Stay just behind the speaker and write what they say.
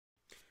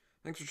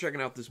Thanks for checking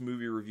out this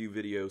movie review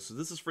video. So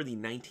this is for the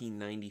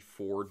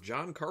 1994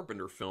 John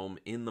Carpenter film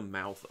In the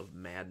Mouth of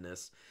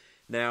Madness.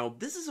 Now,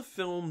 this is a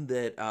film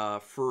that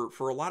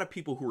for a lot of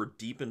people who are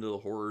deep into the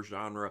horror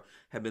genre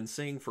have been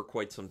saying for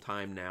quite some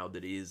time now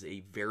that it is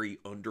a very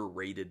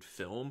underrated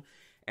film.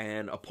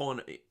 And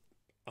upon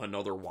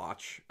another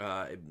watch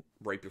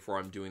right before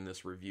I'm doing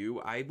this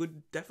review, I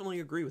would definitely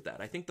agree with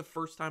that. I think the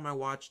first time I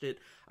watched it,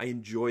 I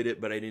enjoyed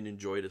it, but I didn't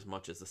enjoy it as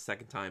much as the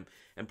second time.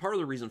 And part of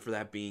the reason for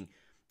that being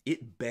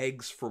it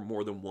begs for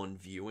more than one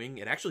viewing.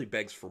 It actually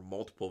begs for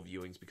multiple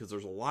viewings because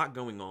there's a lot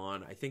going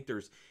on. I think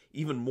there's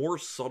even more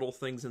subtle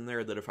things in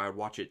there that if I would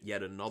watch it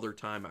yet another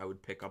time, I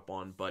would pick up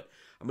on. But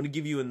I'm going to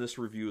give you in this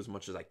review as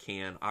much as I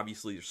can.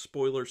 Obviously, there's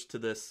spoilers to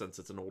this since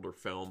it's an older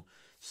film.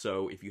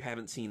 So if you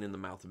haven't seen In the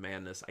Mouth of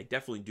Madness, I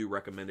definitely do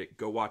recommend it.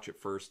 Go watch it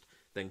first,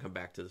 then come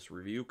back to this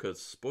review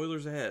because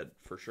spoilers ahead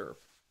for sure.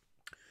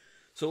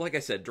 So like I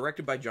said,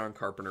 directed by John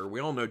Carpenter. We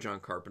all know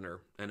John Carpenter.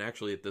 And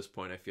actually at this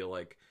point, I feel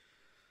like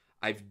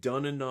I've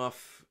done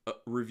enough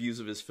reviews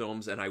of his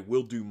films, and I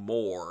will do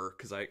more,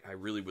 because I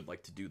really would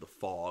like to do The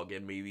Fog,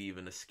 and maybe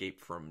even Escape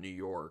from New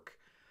York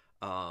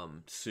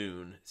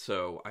soon.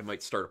 So I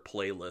might start a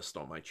playlist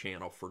on my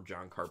channel for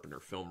John Carpenter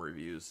film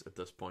reviews at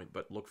this point,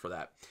 but look for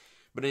that.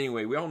 But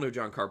anyway, we all know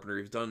John Carpenter.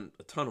 He's done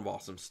a ton of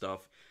awesome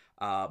stuff,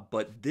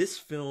 but this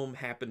film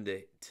happened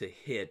to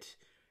hit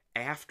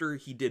after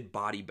he did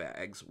Body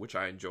Bags, which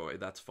I enjoy.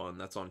 That's fun.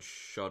 That's on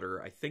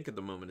Shudder. I think at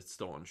the moment it's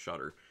still on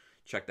Shudder.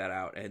 Check that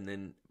out. And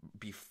then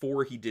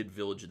before he did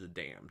Village of the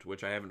Damned,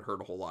 which I haven't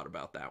heard a whole lot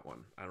about that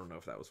one. I don't know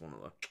if that was one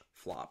of the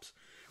flops.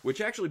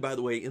 Which actually, by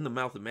the way, In the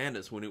Mouth of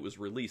Madness, when it was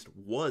released,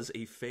 was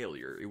a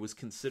failure. It was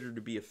considered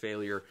to be a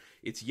failure.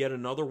 It's yet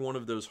another one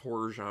of those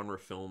horror genre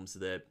films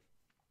that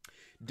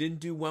didn't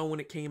do well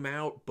when it came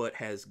out, but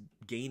has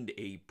gained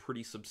a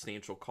pretty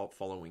substantial cult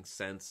following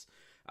since.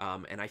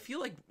 And I feel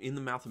like In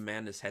the Mouth of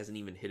Madness hasn't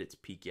even hit its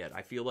peak yet.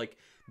 I feel like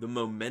the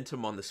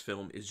momentum on this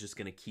film is just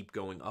going to keep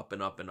going up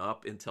and up and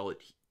up until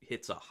it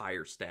hits a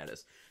higher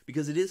status.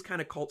 Because it is kind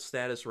of cult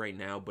status right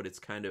now, but it's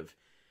kind of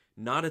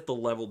not at the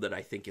level that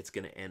I think it's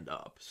going to end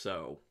up.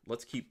 So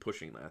let's keep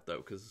pushing that, though,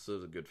 because this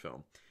is a good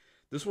film.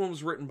 This one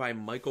was written by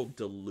Michael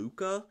De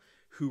Luca,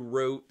 who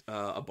wrote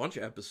a bunch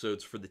of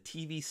episodes for the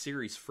TV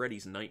series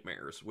Freddy's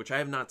Nightmares, which I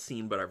have not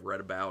seen, but I've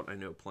read about. I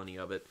know plenty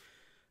of it.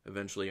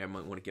 Eventually, I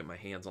might want to get my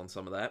hands on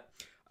some of that.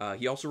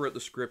 He also wrote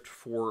the script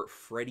for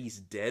Freddy's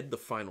Dead, The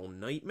Final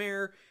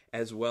Nightmare,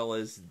 as well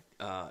as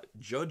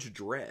Judge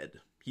Dredd.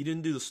 He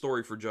didn't do the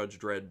story for Judge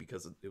Dredd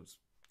because it was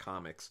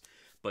comics,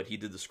 but he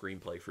did the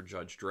screenplay for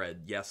Judge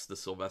Dredd. Yes, the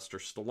Sylvester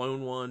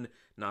Stallone one,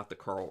 not the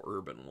Carl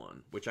Urban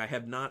one, which I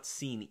have not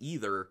seen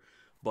either,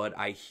 but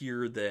I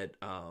hear that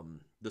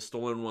the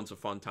Stallone one's a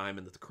fun time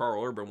and that the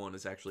Carl Urban one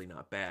is actually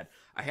not bad.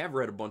 I have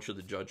read a bunch of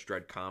the Judge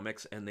Dredd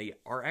comics, and they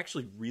are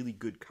actually really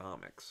good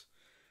comics.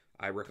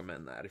 I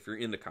recommend that if you're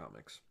into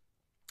comics.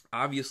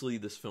 Obviously,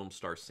 this film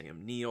stars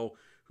Sam Neill,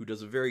 who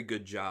does a very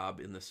good job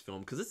in this film,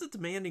 because it's a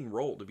demanding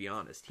role, to be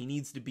honest. He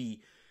needs to be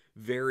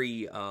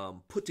very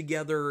put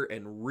together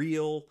and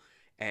real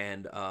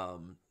and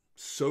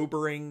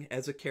sobering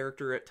as a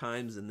character at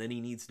times, and then he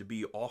needs to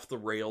be off the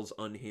rails,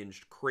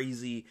 unhinged,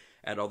 crazy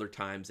at other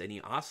times, and he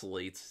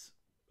oscillates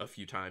a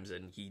few times,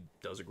 and he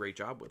does a great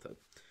job with it.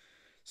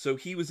 So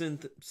he was in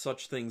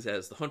such things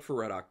as The Hunt for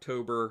Red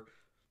October,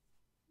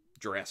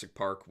 Jurassic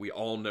Park. We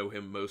all know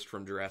him most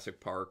from Jurassic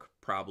Park,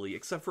 probably,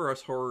 except for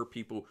us horror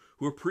people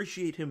who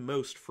appreciate him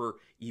most for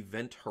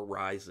Event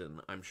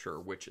Horizon, I'm sure,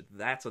 which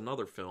that's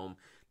another film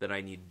that I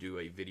need to do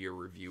a video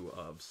review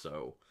of,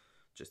 so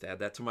just add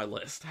that to my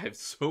list. I have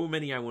so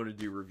many I want to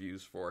do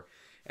reviews for.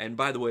 And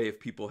by the way, if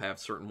people have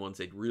certain ones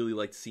they'd really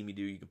like to see me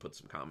do, you can put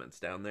some comments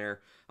down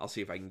there. I'll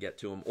see if I can get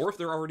to them. Or if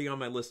they're already on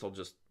my list, I'll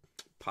just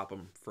pop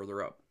them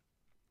further up.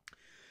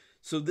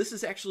 So this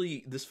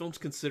film's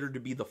considered to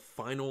be the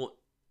final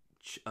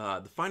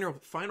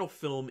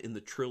film in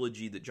the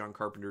trilogy that John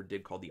Carpenter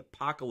did called the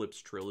Apocalypse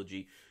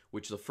Trilogy,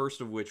 which the first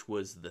of which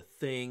was The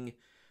Thing,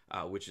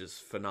 which is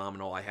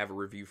phenomenal. I have a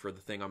review for The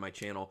Thing on my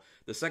channel.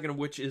 The second of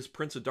which is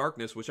Prince of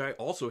Darkness, which I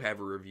also have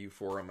a review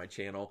for on my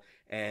channel.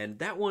 And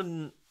that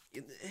one,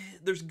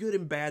 there's good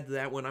and bad to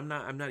that one. I'm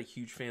not a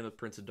huge fan of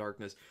Prince of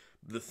Darkness.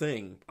 The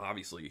Thing,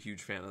 obviously, a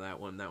huge fan of that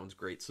one. That one's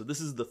great. So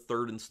this is the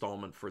third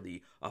installment for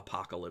the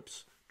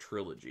Apocalypse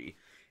Trilogy.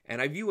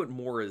 And I view it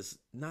more as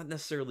not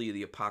necessarily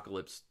the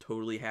apocalypse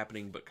totally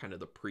happening, but kind of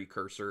the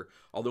precursor.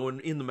 Although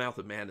in The Mouth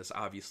of Madness,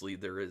 obviously,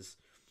 there is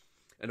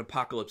an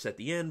apocalypse at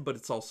the end, but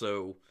it's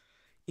also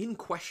in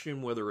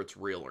question whether it's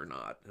real or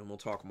not. And we'll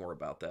talk more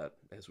about that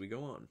as we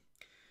go on.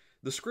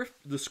 The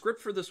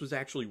script for this was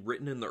actually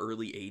written in the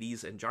early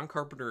 80s, and John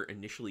Carpenter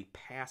initially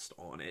passed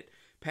on it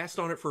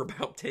for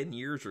about 10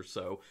 years or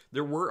so.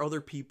 There were other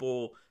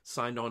people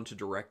signed on to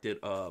direct it.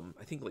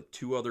 I think like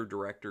 2 other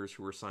directors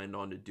who were signed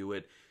on to do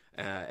it.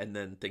 And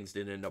then things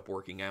didn't end up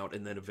working out,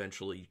 and then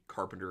eventually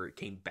Carpenter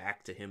came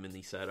back to him and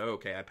he said, oh,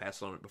 okay, I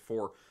passed on it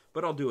before,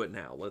 but I'll do it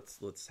now.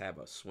 Let's have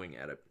a swing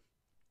at it.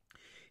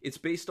 It's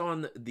based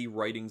on the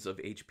writings of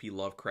H.P.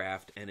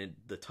 Lovecraft, and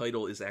the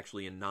title is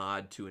actually a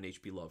nod to an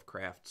H.P.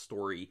 Lovecraft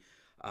story,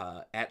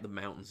 At the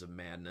Mountains of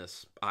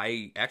Madness.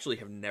 I actually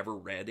have never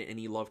read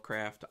any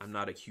Lovecraft. I'm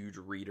not a huge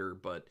reader,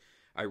 but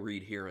I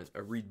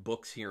read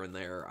books here and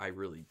there. I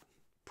really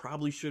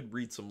probably should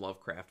read some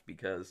Lovecraft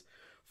because,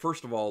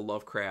 first of all,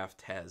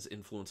 Lovecraft has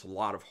influenced a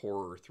lot of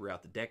horror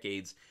throughout the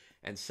decades,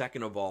 and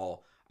second of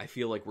all, I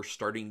feel like we're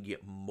starting to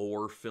get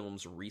more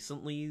films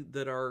recently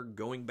that are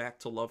going back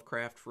to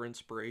Lovecraft for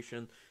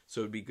inspiration,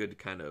 so it'd be good to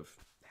kind of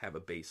have a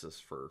basis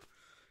for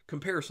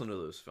comparison to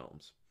those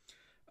films.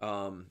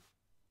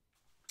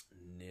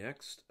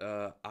 Next,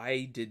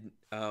 it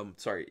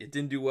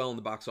didn't do well in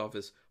the box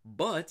office,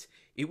 but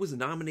it was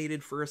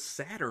nominated for a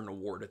Saturn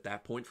Award at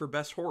that point for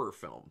Best Horror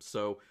Film.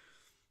 So,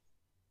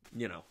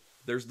 you know,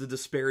 there's the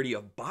disparity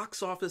of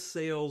box office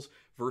sales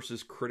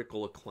versus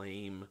critical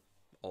acclaim,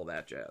 all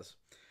that jazz.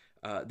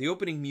 The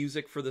opening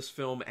music for this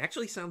film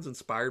actually sounds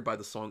inspired by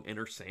the song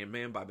Enter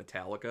Sandman by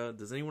Metallica.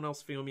 Does anyone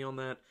else feel me on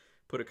that?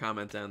 Put a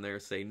comment down there.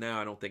 Say, no,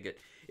 I don't think it...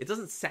 It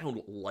doesn't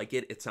sound like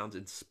it. It sounds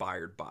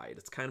inspired by it.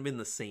 It's kind of in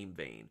the same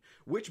vein.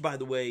 Which, by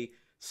the way,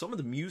 some of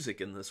the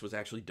music in this was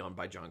actually done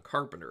by John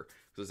Carpenter.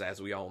 Because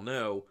as we all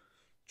know,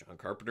 John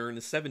Carpenter in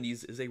the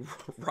 70s is a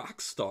rock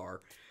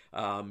star.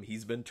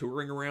 He's been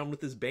touring around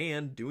with his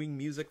band doing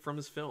music from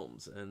his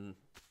films. And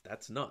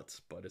that's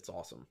nuts, but it's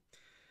awesome.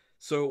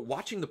 So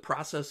watching the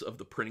process of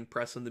the printing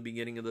press in the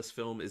beginning of this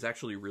film is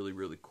actually really,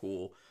 really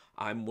cool.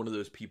 I'm one of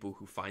those people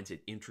who finds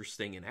it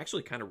interesting and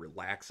actually kind of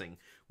relaxing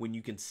when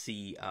you can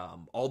see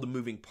all the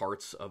moving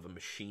parts of a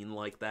machine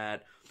like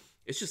that.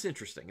 It's just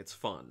interesting. It's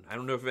fun. I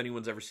don't know if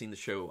anyone's ever seen the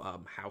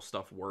show How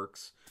Stuff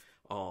Works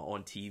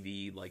on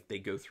TV. Like, they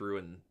go through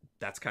and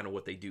that's kind of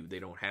what they do. They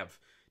don't have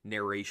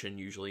narration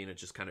usually, and it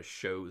just kind of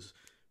shows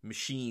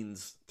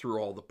machines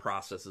through all the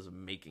processes of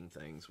making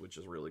things, which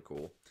is really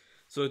cool.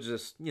 So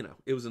just, you know,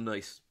 it was a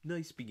nice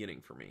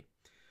beginning for me.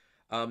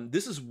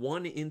 This is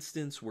one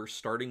instance where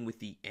starting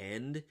with the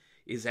end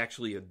is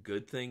actually a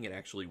good thing. It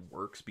actually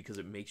works because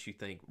it makes you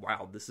think,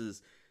 wow, this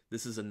is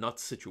a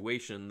nuts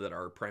situation that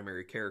our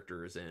primary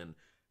character is in.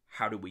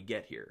 How did we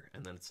get here?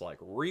 And then it's like,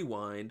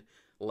 rewind,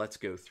 let's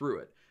go through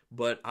it.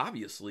 But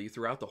obviously,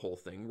 throughout the whole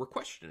thing, we're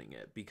questioning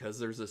it because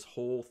there's this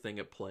whole thing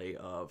at play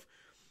of,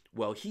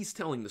 well, he's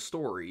telling the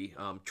story.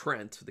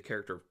 Trent, the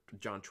character of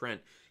John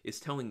Trent, is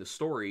telling the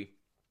story.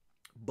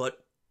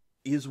 But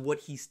is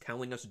what he's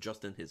telling us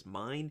just in his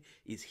mind?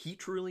 Is he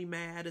truly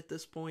mad at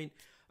this point?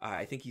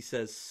 I think he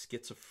says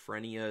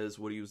schizophrenia is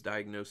what he was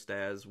diagnosed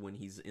as when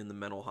he's in the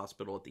mental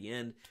hospital at the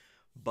end.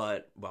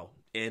 But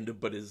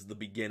is the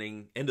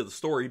end of the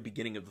story,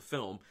 beginning of the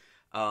film.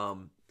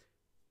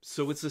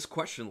 So it's this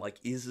question, like,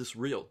 is this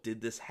real? Did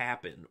this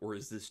happen? Or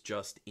is this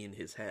just in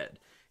his head?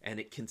 And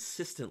it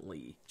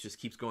consistently just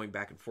keeps going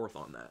back and forth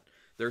on that.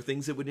 There are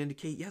things that would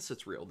indicate, yes,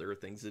 it's real. There are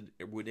things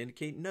that would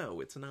indicate, no,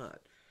 it's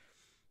not.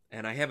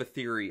 And I have a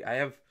theory.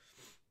 I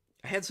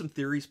had some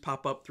theories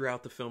pop up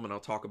throughout the film, and I'll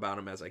talk about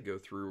them as I go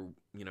through,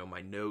 you know,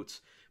 my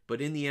notes.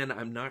 But in the end,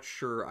 I'm not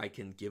sure I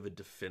can give a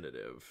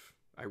definitive.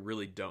 I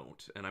really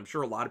don't. And I'm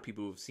sure a lot of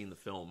people who have seen the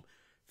film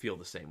feel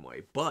the same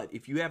way. But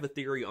if you have a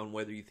theory on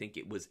whether you think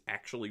it was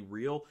actually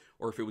real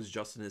or if it was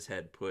just in his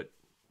head, put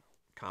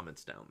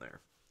comments down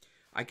there.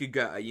 I could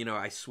go, you know,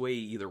 I sway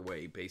either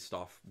way based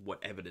off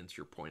what evidence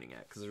you're pointing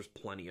at, because there's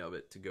plenty of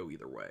it to go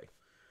either way.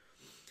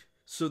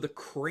 So the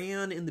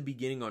crayon in the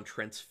beginning on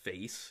Trent's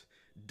face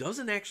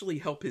doesn't actually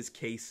help his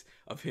case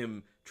of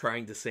him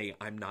trying to say,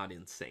 I'm not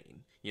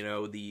insane. You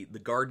know, the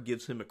guard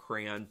gives him a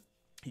crayon.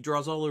 He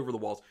draws all over the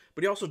walls,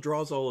 but he also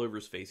draws all over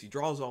his face. He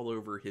draws all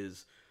over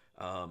his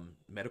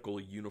medical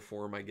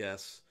uniform, I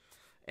guess.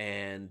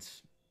 And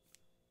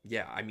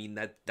yeah, I mean,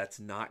 that's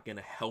not going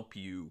to help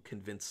you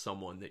convince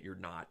someone that you're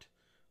not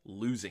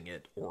losing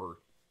it or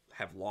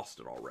have lost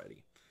it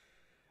already.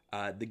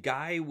 The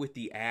guy with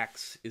the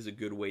axe is a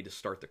good way to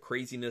start the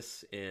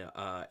craziness,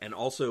 and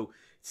also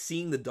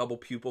seeing the double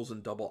pupils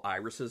and double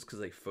irises, because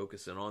they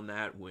focus in on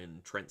that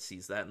when Trent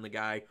sees that in the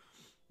guy.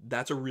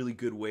 That's a really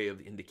good way of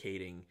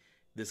indicating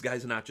this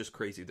guy's not just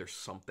crazy, there's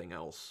something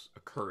else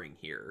occurring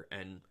here,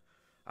 and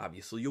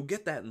obviously you'll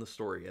get that in the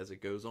story as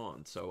it goes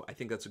on. So I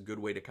think that's a good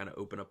way to kind of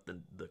open up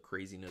the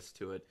craziness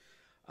to it.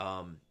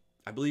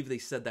 I believe they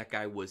said that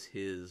guy was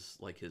his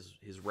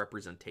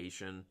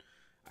representation.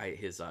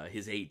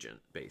 His agent,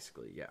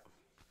 basically, yeah.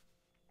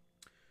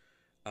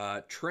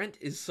 Trent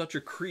is such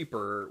a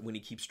creeper when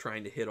he keeps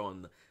trying to hit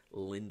on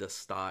Linda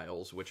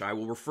Stiles, which I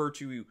will refer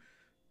to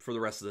for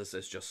the rest of this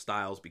as just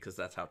Stiles, because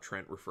that's how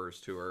Trent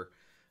refers to her.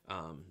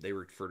 They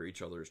refer to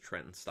each other as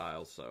Trent and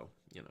Stiles, so,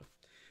 you know.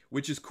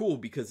 Which is cool,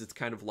 because it's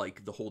kind of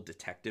like the whole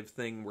detective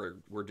thing,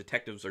 where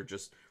detectives are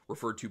just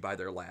referred to by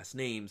their last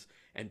names,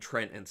 and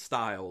Trent and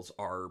Stiles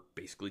are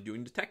basically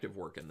doing detective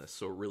work in this,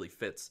 so it really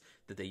fits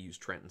that they use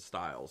Trent and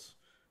Stiles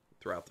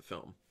throughout the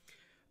film.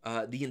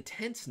 The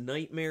intense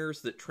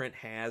nightmares that Trent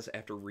has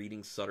after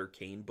reading Sutter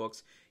Kane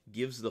books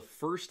gives the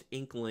first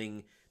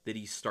inkling that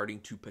he's starting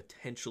to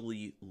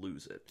potentially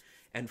lose it.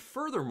 And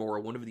furthermore,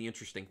 one of the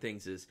interesting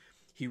things is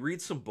he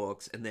reads some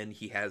books, and then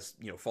he has,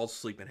 falls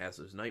asleep and has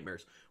those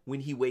nightmares.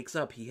 When he wakes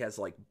up, he has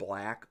like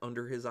black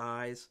under his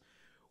eyes,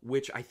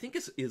 which I think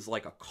is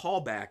like a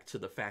callback to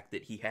the fact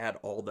that he had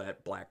all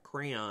that black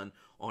crayon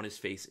on his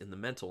face in the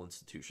mental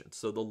institution.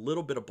 So the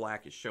little bit of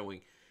black is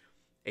showing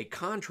a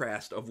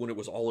contrast of when it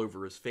was all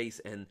over his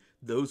face, and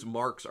those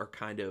marks are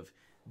kind of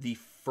the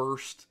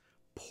first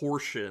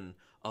portion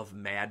of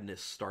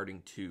madness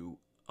starting to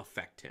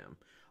affect him,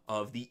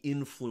 of the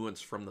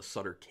influence from the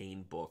Sutter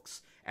Kane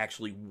books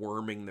actually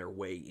worming their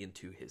way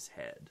into his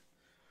head.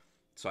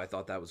 So I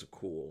thought that was a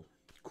cool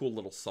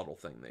little subtle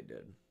thing they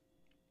did.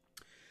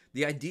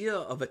 The idea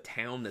of a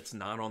town that's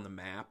not on the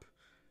map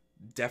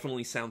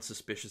definitely sounds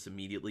suspicious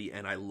immediately,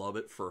 and I love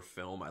it for a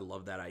film. I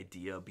love that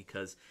idea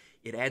because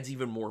it adds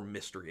even more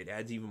mystery. It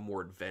adds even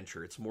more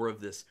adventure. It's more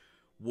of this,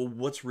 well,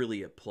 what's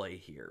really at play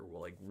here?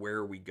 Well, like, where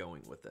are we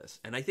going with this?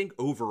 And I think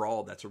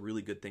overall that's a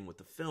really good thing with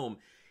the film,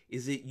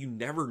 is that you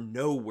never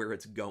know where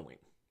it's going.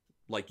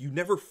 Like, you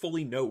never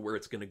fully know where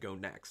it's going to go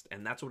next,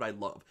 and that's what I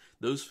love.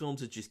 Those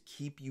films that just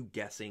keep you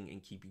guessing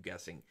and keep you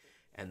guessing,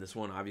 and this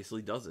one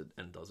obviously does it,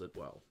 and does it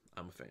well.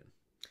 I'm a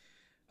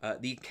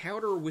fan. The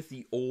encounter with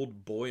the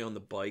old boy on the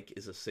bike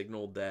is a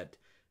signal that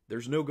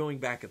there's no going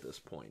back at this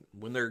point.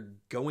 When they're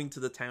going to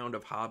the town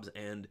of Hobbs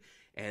End,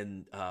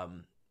 and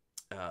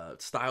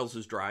Stiles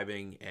is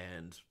driving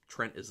and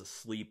Trent is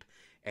asleep,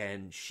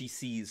 and she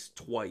sees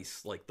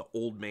twice like the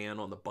old man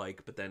on the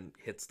bike, but then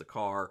hits the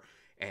car,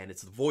 and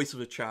it's the voice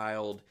of a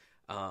child,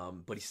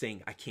 but he's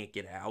saying, I can't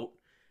get out.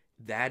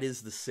 That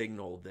is the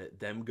signal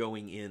that them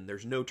going in,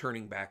 there's no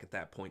turning back at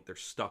that point. They're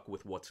stuck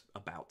with what's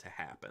about to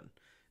happen,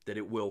 that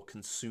it will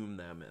consume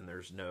them, and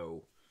there's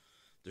no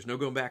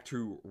going back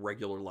to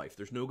regular life.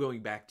 There's no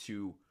going back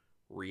to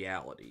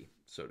reality,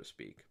 so to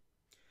speak.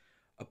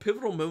 A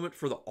pivotal moment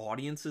for the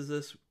audience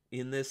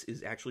in this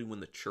is actually when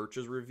the church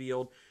is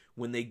revealed.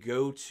 When they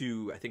go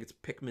to, I think it's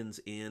Pickman's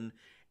Inn,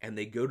 and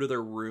they go to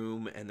their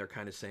room, and they're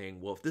kind of saying,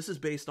 well, if this is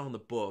based on the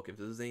book, if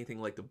this is anything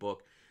like the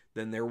book,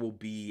 then there will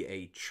be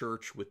a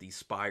church with these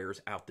spires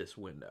out this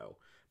window.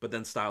 But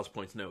then Stiles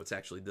points, no, it's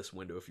actually this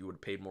window if you would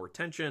have paid more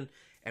attention.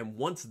 And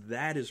once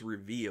that is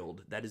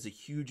revealed, that is a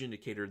huge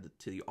indicator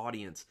to the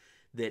audience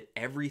that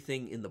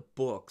everything in the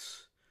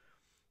books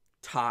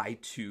tie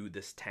to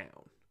this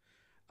town.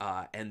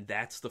 And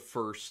that's the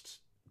first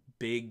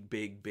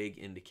big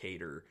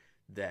indicator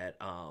that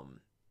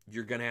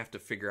you're going to have to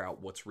figure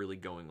out what's really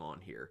going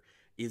on here.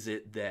 Is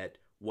it that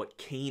what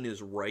Kane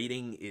is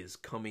writing is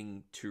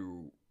coming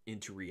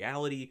into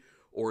reality,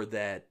 or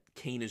that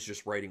Kane is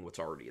just writing what's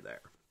already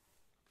there?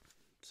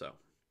 So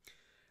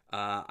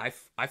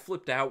I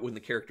flipped out when the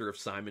character of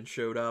Simon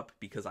showed up,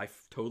 because I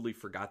totally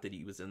forgot that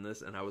he was in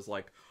this, and I was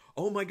like,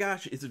 oh my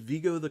gosh, it's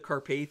Vigo the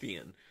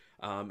Carpathian.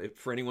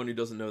 For anyone who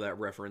doesn't know that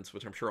reference,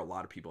 which I'm sure a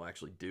lot of people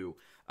actually do,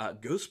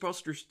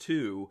 Ghostbusters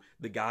 2,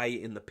 the guy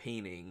in the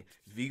painting,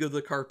 Vigo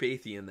the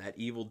Carpathian, that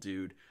evil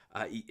dude,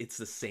 it's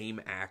the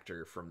same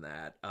actor from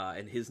that,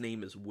 and his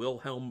name is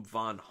Wilhelm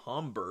von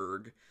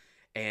Homburg.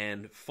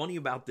 And funny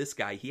about this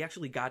guy, he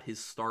actually got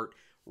his start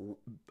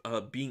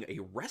being a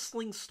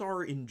wrestling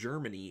star in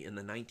Germany in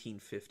the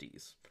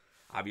 1950s.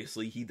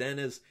 Obviously, he then,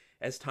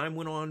 as time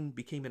went on,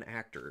 became an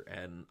actor,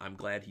 and I'm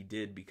glad he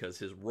did, because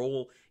his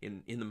role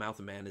in The Mouth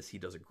of Madness, he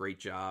does a great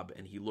job,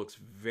 and he looks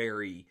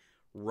very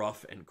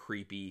rough and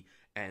creepy,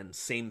 and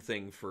same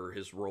thing for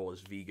his role as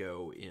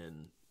Vigo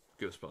in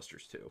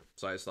Ghostbusters 2.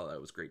 So I just thought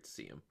that was great to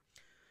see him.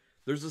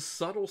 There's a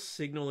subtle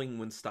signaling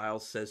when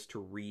Stiles says to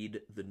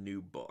read the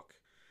new book.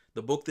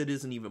 The book that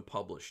isn't even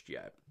published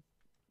yet.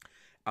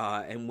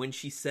 And when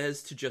she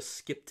says to just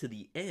skip to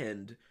the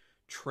end,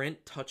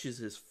 Trent touches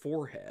his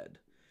forehead,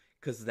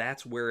 because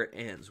that's where it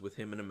ends, with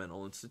him in a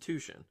mental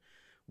institution.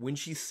 When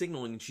she's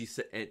signaling,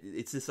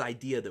 it's this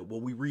idea that, well,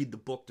 we read the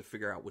book to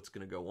figure out what's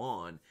going to go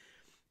on.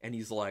 And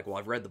he's like, well,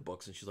 I've read the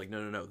books. And she's like,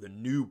 no, the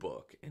new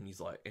book. And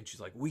she's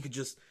like, we could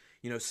just,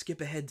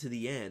 skip ahead to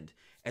the end.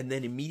 And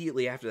then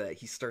immediately after that,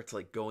 he starts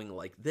like going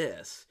like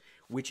this,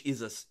 which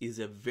is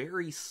a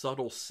very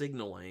subtle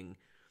signaling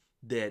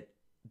that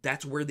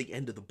that's where the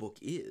end of the book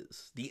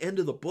is. The end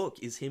of the book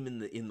is him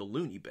in the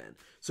loony bin.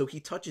 So he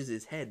touches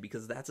his head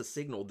because that's a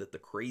signal that the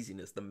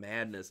craziness, the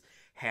madness,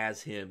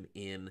 has him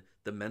in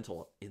the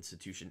mental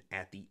institution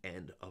at the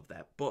end of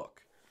that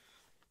book.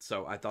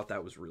 So I thought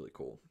that was really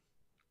cool.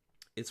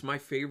 It's my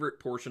favorite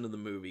portion of the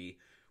movie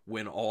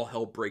when all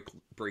hell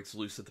breaks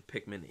loose at the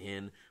Pickman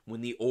Inn,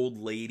 when the old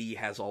lady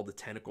has all the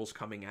tentacles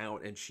coming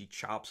out and she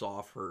chops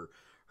off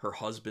her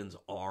husband's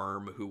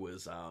arm, who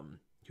was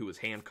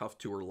handcuffed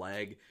to her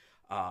leg.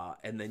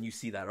 And then you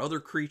see that other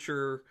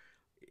creature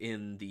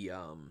in the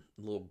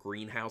little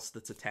greenhouse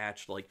that's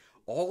attached. Like,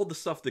 all the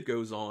stuff that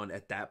goes on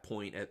at that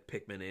point at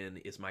Pickman Inn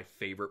is my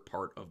favorite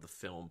part of the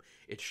film.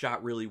 It's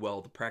shot really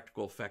well. The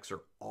practical effects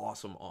are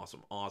awesome.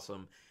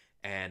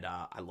 And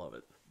I love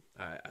it.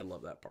 I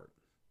love that part.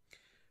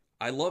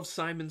 I love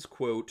Simon's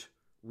quote,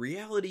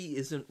 "Reality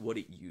isn't what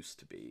it used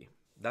to be."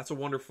 That's a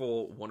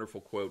wonderful,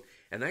 wonderful quote.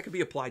 And that could be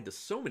applied to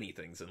so many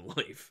things in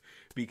life,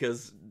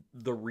 because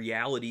the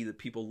reality that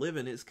people live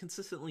in is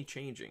consistently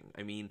changing.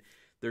 I mean,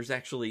 There's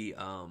actually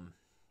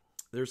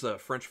there's a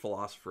French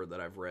philosopher that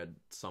I've read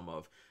some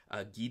of,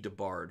 Guy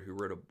Debord, who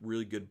wrote a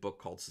really good book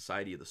called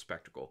Society of the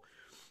Spectacle,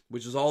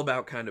 which is all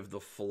about kind of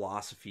the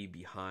philosophy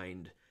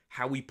behind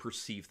how we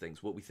perceive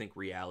things, what we think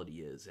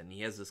reality is. And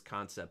he has this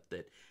concept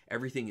that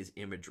everything is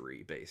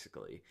imagery,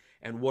 basically.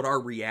 And what our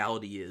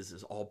reality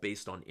is all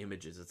based on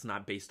images. It's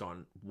not based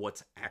on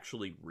what's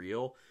actually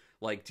real.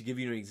 Like, to give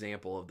you an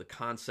example of the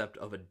concept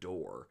of a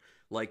door.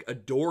 Like, a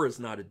door is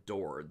not a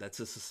door. That's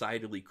a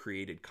societally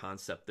created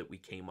concept that we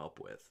came up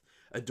with.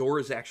 A door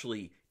is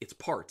actually, it's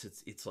parts.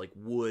 It's like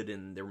wood,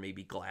 and there may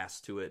be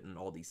glass to it and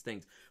all these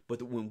things.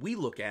 But when we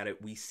look at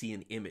it, we see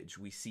an image.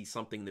 We see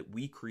something that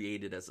we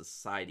created as a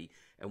society,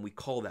 and we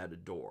call that a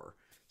door.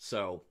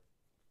 So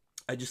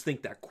I just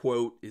think that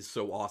quote is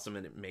so awesome,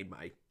 and it made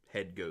my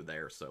head go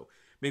there. So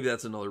maybe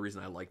that's another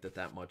reason I liked it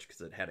that much, because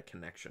it had a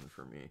connection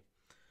for me.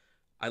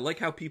 I like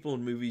how people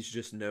in movies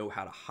just know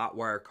how to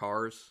hotwire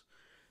cars.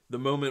 The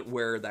moment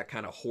where that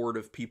kind of horde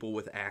of people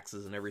with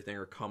axes and everything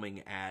are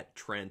coming at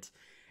Trent,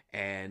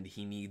 and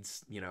he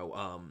needs,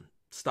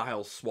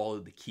 Styles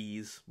swallowed the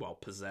keys, well,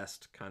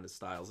 possessed kind of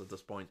Styles at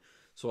this point,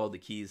 swallowed the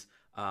keys.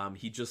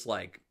 He just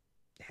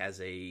has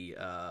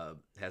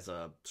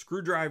a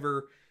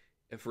screwdriver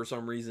for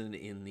some reason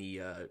in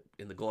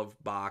the glove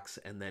box,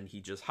 and then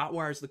he just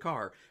hotwires the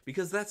car,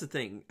 because that's the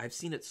thing. I've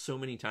seen it so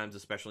many times,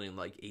 especially in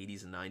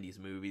 80s and 90s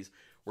movies,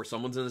 where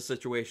someone's in a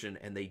situation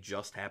and they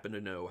just happen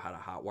to know how to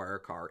hotwire a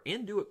car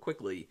and do it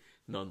quickly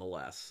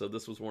nonetheless. So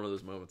this was one of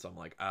those moments I'm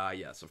like,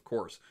 yes, of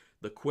course,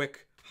 the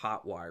quick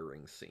hot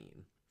wiring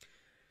scene.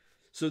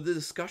 So the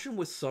discussion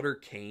with Sutter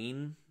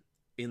Kane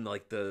in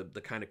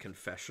the kind of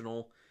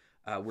confessional,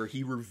 where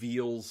he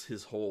reveals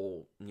his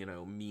whole,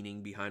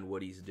 meaning behind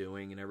what he's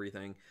doing and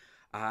everything,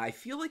 I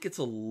feel like it's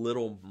a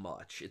little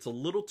much. It's a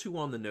little too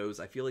on the nose.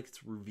 I feel like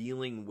it's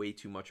revealing way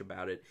too much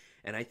about it.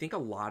 And I think a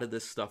lot of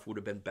this stuff would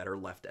have been better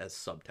left as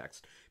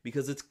subtext,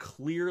 because it's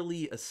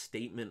clearly a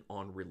statement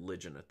on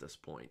religion at this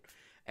point.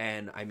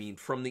 And I mean,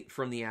 from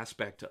the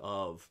aspect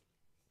of,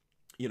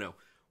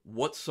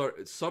 what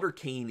Sutter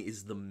Kane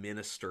is the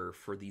minister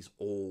for these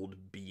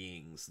old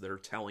beings that are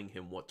telling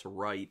him what to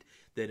write,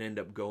 that end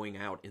up going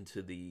out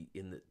into the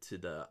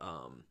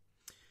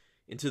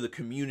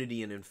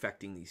community and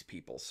infecting these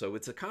people. So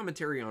it's a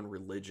commentary on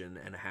religion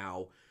and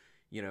how,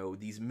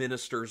 these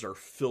ministers are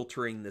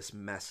filtering this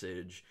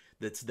message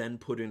that's then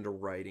put into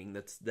writing,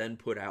 that's then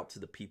put out to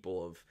the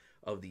people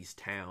of these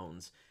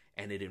towns,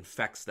 and it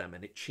infects them,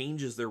 and it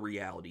changes their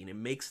reality, and it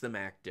makes them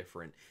act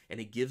different, and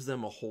it gives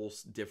them a whole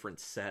different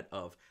set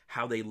of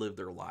how they live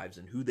their lives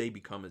and who they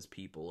become as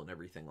people and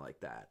everything like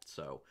that.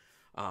 So,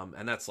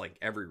 and that's like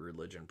every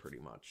religion pretty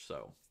much.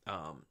 So,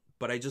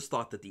 but I just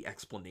thought that the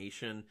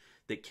explanation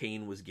that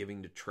Kane was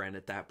giving to Trent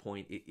at that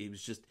point, it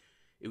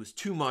was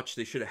too much.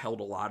 They should have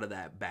held a lot of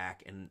that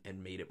back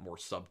and made it more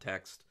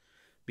subtext,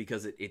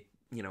 because it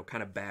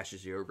kind of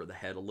bashes you over the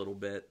head a little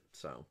bit.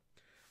 So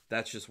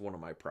that's just one of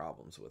my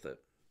problems with it.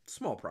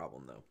 Small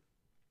problem,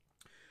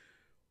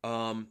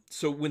 though.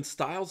 So when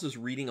Styles is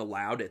reading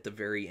aloud at the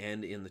very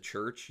end in the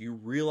church, you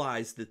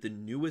realize that the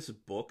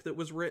newest book that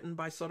was written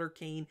by Sutter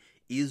Kane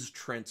is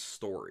Trent's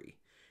story.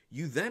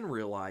 You then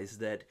realize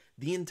that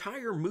the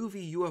entire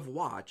movie you have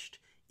watched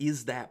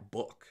is that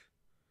book.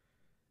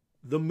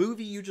 The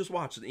movie you just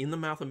watched, In the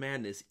Mouth of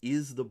Madness,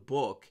 is the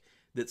book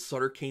that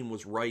Sutter Kane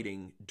was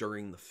writing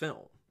during the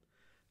film.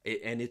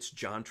 And it's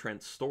John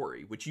Trent's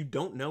story, which you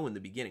don't know in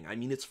the beginning. I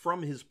mean, it's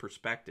from his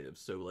perspective,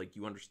 so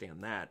you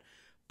understand that.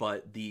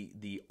 But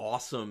the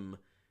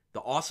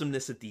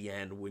awesomeness at the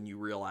end when you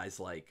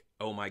realize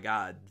oh my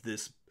God,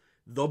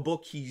 the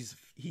book he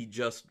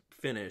just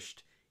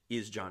finished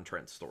is John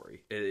Trent's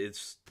story.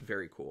 It's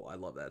very cool. I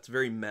love that. It's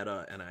very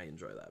meta, and I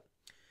enjoy that.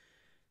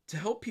 To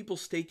help people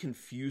stay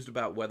confused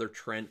about whether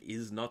Trent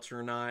is nuts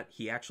or not,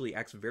 he actually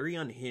acts very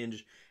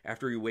unhinged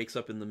after he wakes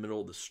up in the middle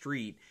of the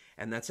street,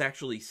 and that's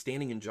actually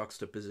standing in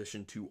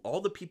juxtaposition to all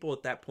the people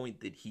at that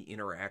point that he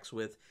interacts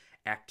with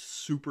act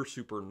super,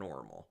 super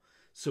normal.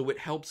 So it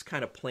helps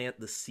kind of plant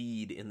the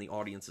seed in the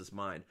audience's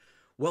mind.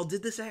 Well,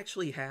 did this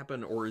actually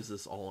happen, or is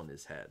this all in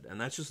his head?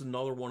 And that's just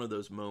another one of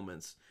those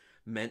moments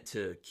meant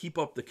to keep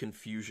up the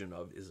confusion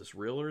of, is this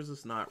real or is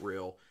this not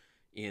real,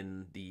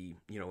 in the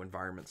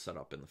environment set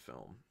up in the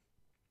film.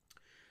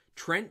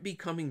 Trent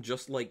becoming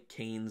just like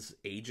Kane's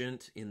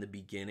agent in the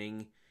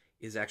beginning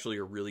is actually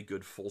a really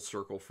good full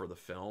circle for the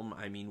film.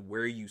 I mean,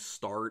 where you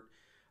start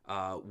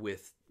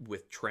with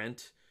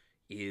Trent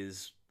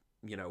is,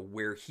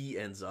 where he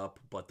ends up,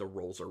 but the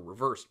roles are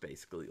reversed,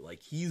 basically.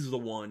 He's the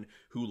one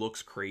who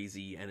looks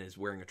crazy and is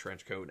wearing a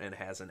trench coat and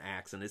has an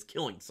axe and is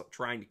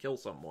trying to kill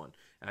someone.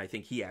 And I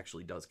think he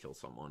actually does kill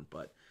someone,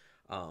 but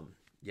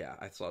yeah,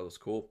 I thought it was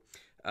cool.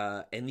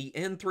 And the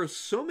end throws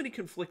so many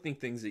conflicting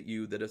things at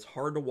you that it's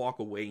hard to walk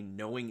away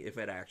knowing if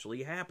it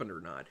actually happened or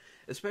not.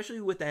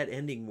 Especially with that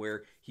ending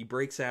where he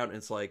breaks out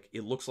and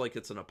it looks like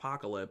it's an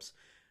apocalypse.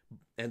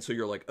 And so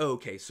you're like, oh,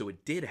 okay, so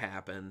it did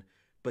happen.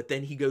 But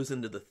then he goes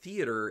into the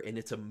theater and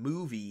it's a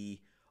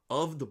movie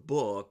of the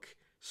book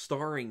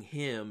starring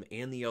him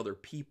and the other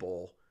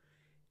people.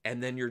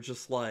 and then you're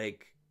just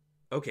like,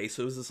 okay,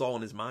 so is this all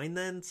in his mind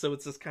then? So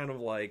it's just kind of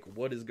like,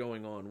 what is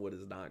going on, what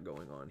is not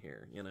going on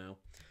here, you know?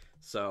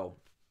 So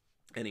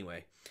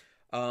anyway,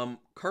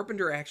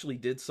 Carpenter actually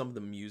did some of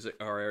the music,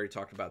 or I already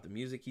talked about the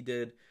music he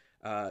did.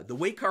 The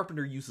way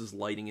Carpenter uses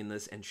lighting in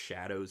this and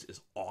shadows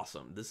is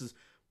awesome. This is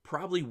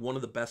probably one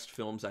of the best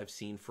films I've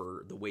seen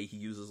for the way he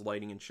uses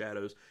lighting and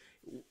shadows.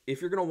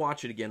 If you're going to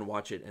watch it again,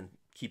 watch it and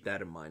keep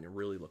that in mind and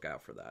really look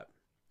out for that.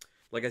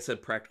 Like I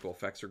said, practical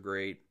effects are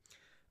great.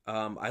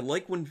 I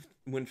like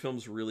when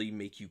films really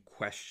make you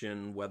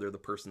question whether the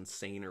person's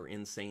sane or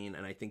insane,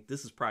 and I think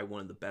this is probably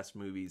one of the best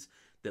movies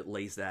that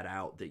lays that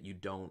out, that you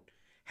don't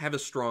have a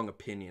strong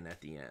opinion at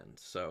the end.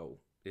 So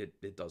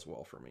it does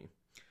well for me.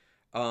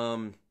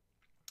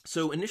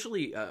 So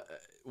initially,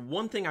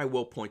 one thing I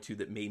will point to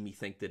that made me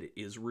think that it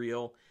is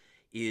real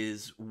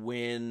is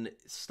when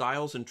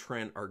Stiles and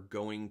Trent are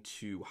going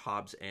to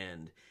Hobbs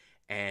End,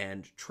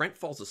 and Trent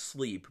falls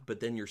asleep, but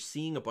then you're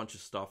seeing a bunch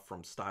of stuff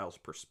from Stiles'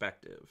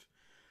 perspective,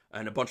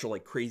 and a bunch of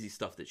like crazy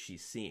stuff that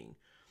she's seeing.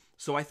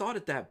 So I thought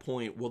at that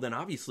point, well then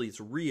obviously it's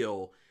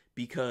real,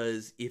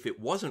 because if it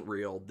wasn't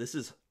real, this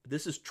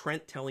is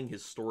Trent telling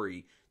his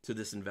story to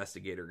this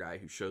investigator guy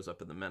who shows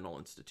up in the mental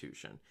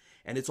institution.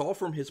 And it's all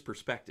from his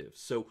perspective.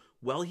 So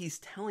while he's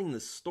telling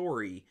this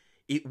story,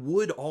 it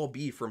would all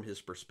be from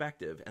his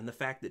perspective. And the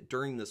fact that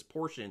during this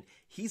portion,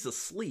 he's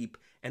asleep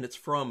and it's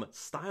from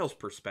Stiles'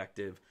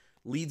 perspective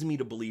leads me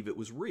to believe it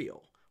was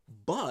real.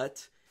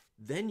 But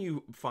then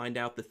you find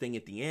out the thing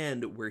at the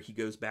end where he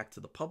goes back to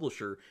the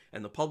publisher,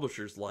 and the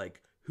publisher's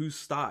like, who's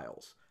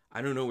Stiles?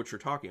 I don't know what you're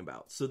talking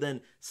about. So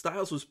then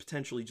Stiles was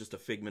potentially just a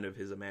figment of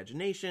his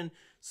imagination.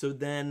 So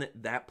then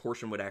that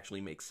portion would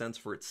actually make sense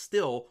for it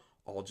still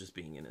all just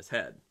being in his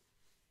head.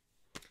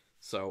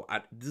 So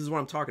this is what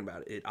I'm talking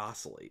about. It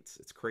oscillates.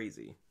 It's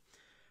crazy.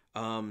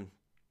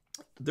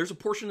 There's a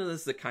portion of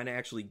this that kind of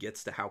actually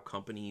gets to how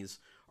companies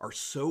are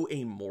so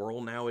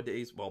amoral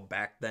nowadays. Well,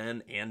 back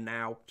then and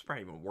now. It's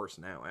probably even worse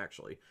now,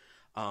 actually.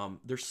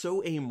 They're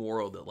so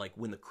amoral that, like,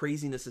 when the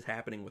craziness is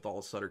happening with all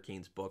of Sutter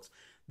Kane's books,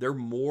 they're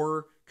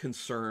more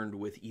concerned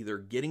with either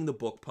getting the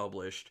book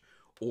published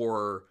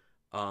or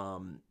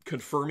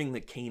confirming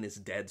that Kane is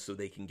dead so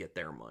they can get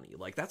their money.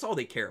 Like, that's all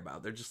they care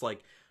about. They're just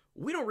like,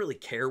 we don't really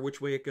care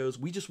which way it goes.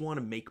 We just want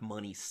to make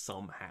money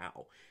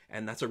somehow.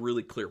 And that's a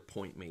really clear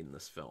point made in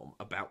this film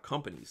about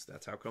companies.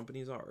 That's how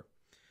companies are.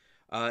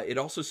 It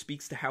also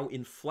speaks to how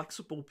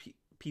inflexible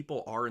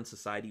people are in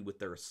society with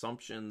their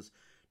assumptions.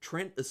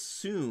 Trent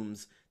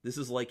assumes this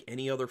is like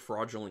any other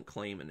fraudulent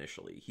claim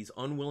initially. He's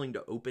unwilling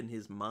to open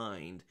his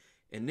mind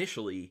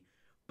initially,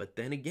 but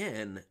then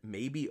again,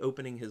 maybe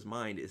opening his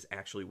mind is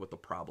actually what the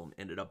problem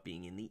ended up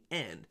being in the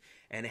end.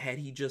 And had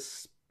he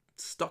just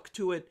stuck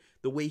to it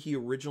the way he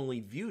originally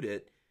viewed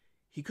it,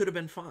 he could have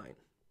been fine.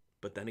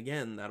 But then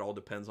again, that all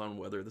depends on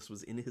whether this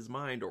was in his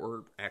mind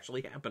or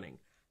actually happening.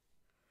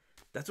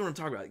 That's what I'm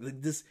talking about.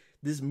 Like,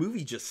 this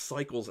movie just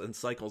cycles and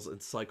cycles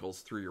and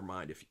cycles through your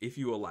mind if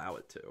you allow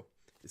it to.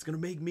 It's gonna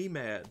make me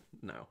mad.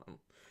 No.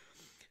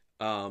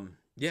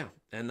 Yeah,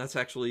 and that's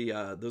actually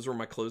those were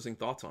my closing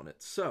thoughts on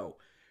it. So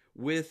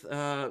with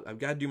I've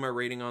got to do my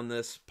rating on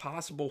this.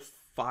 Possible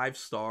 5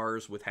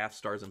 stars with half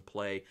stars in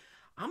play.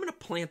 I'm gonna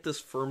plant this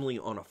firmly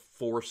on a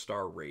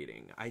 4-star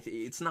rating.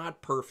 It's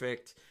not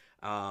perfect,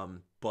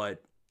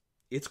 but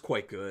it's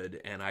quite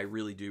good, and I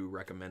really do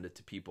recommend it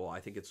to people. I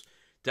think it's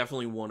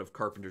definitely one of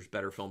Carpenter's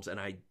better films, and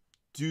I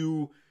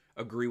do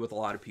agree with a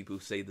lot of people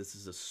who say this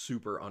is a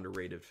super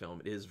underrated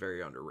film. It is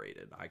very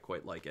underrated. I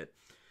quite like it.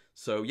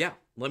 So yeah,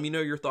 let me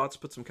know your thoughts.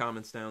 Put some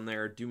comments down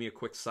there. Do me a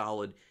quick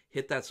solid.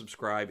 Hit that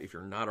subscribe if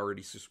you're not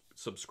already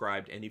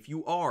subscribed. And if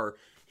you are,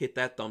 hit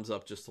that thumbs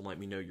up just to let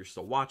me know you're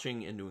still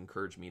watching and to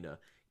encourage me to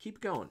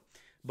keep going.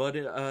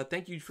 But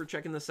thank you for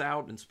checking this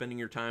out and spending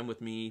your time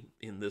with me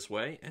in this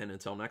way. And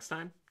until next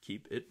time,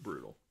 keep it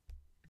brutal.